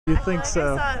You think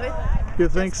so? You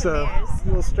think so?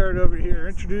 We'll start over here.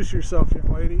 Introduce yourself,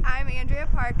 young lady. I'm Andrea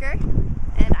Parker,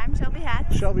 and I'm Shelby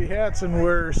Hatz. Shelby Hatz, and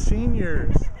we're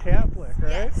seniors, Catholic,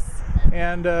 right? Yes.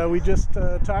 And we just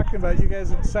talking about you guys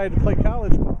have decided to play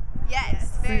college ball.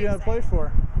 Yes. Who are you going to play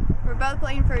for? We're both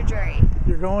playing for Drury.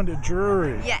 You're going to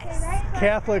Drury. Yes.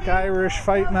 Catholic, Irish,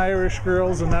 fighting Irish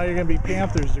girls, and now you're going to be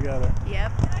Panthers together.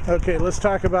 Yep. Okay, let's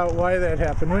talk about why that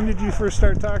happened. When did you first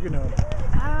start talking to him?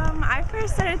 I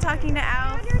first started talking to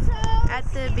Alf at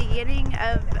the beginning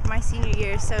of my senior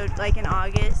year, so like in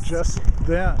August. Just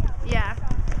then? Yeah.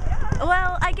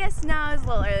 Well, I guess now it's a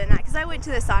little earlier than that because I went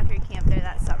to the soccer camp there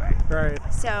that summer. Right.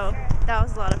 So that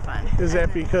was a lot of fun. Is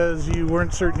that because you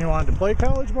weren't certain you wanted to play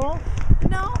college ball?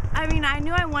 No, I mean I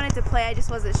knew I wanted to play, I just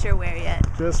wasn't sure where yet.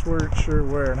 Just weren't sure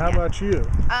where. And how about you?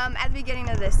 At the beginning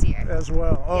of this year. As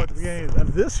well. Oh, yes. At the beginning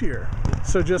of this year?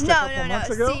 So just a couple months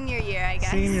ago? Senior year, I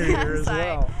guess. Senior year as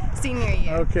well. Senior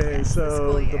year. Okay, yes,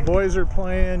 so the boys are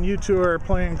playing, you two are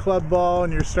playing club ball,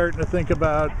 and you're starting to think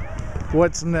about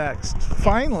what's next.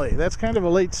 Finally, that's kind of a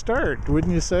late start,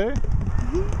 wouldn't you say?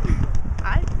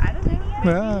 I don't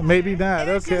know. Maybe not.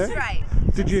 It was Okay. Just right.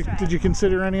 Did you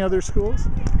consider any other schools?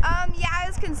 Yeah, I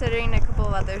was considering a couple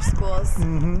of other schools.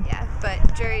 Mm-hmm. Yeah,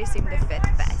 but Drury seemed to fit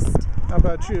best. How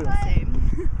about you?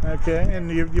 Same. Okay, and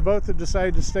you both have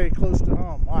decided to stay close to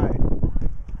home. Why?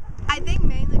 I think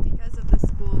mainly because of the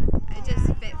school. It just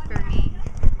fit for me.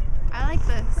 I like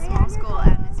the small school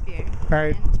atmosphere. All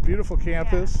right, it's a beautiful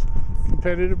campus,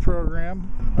 competitive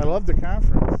program. I love the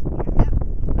conference. Yep.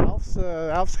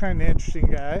 Alf's kind of an interesting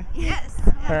guy. Yes.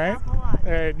 All right. All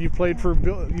right. You played for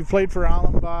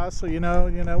Allenbaugh, so you know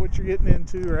what you're getting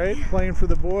into, right? Playing for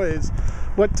the boys.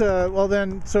 What? Well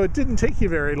then, so it didn't take you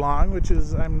very long, which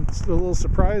is I'm a little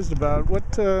surprised about.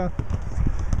 What?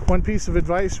 One piece of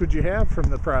advice would you have from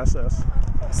the process?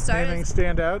 Anything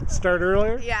stand out? Start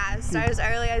earlier? Yeah, start as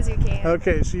early as you can.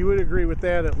 Okay, so you would agree with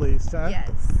that at least, huh?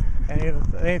 Yes.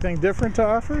 Anything different to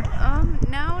offer?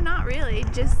 No, not really.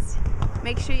 Just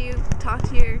make sure you talk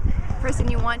to your person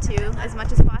you want to as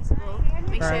much as possible.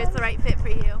 Make sure it's the right fit for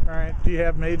you. All right. Do you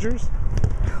have majors?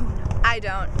 I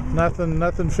don't.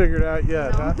 Nothing figured out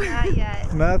yet, no, huh? Not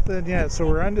yet. Nothing yet. So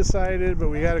we're undecided, but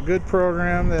we got a good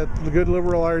program, the good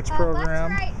liberal arts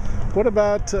program. What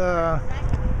about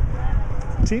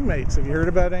teammates? Have you heard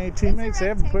about any teammates? They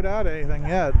haven't put out anything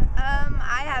yet.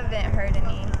 I haven't heard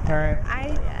any. All right.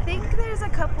 I think there's a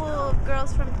couple of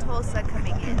girls from Tulsa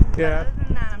coming in. Yeah. But other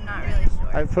than that, I'm not really sure.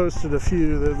 I've posted a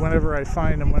few that whenever I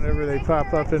find them, whenever they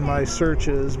pop up in my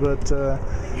searches, but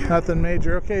nothing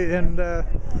major. Okay, and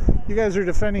you guys are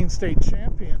defending state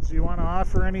champions. Do you want to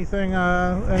offer anything,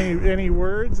 any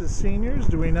words as seniors?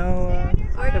 Do we know,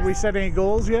 have we set any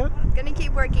goals yet? Gonna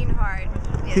keep working hard.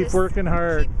 Keep working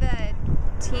hard. Keep the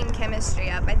team chemistry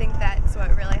up. I think that's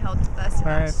what really helped us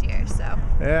last year. So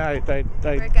yeah,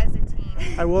 work as a team.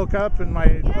 I woke up and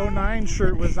my 09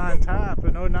 shirt was on top,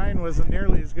 and 09 wasn't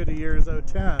nearly as good a year as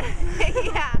 010.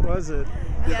 Yeah. Was it?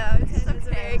 Yeah, 010 was a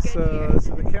very good year.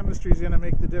 So the chemistry's going to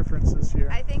make the difference this year.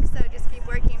 I think so. Just keep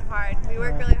working hard. We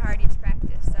work really hard each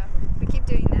practice, so we keep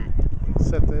doing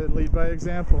that. Lead by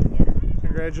example. Yeah.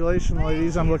 Congratulations,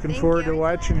 ladies. I'm looking forward to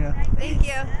watching you. Thank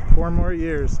you. 4 more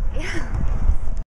years. Yeah.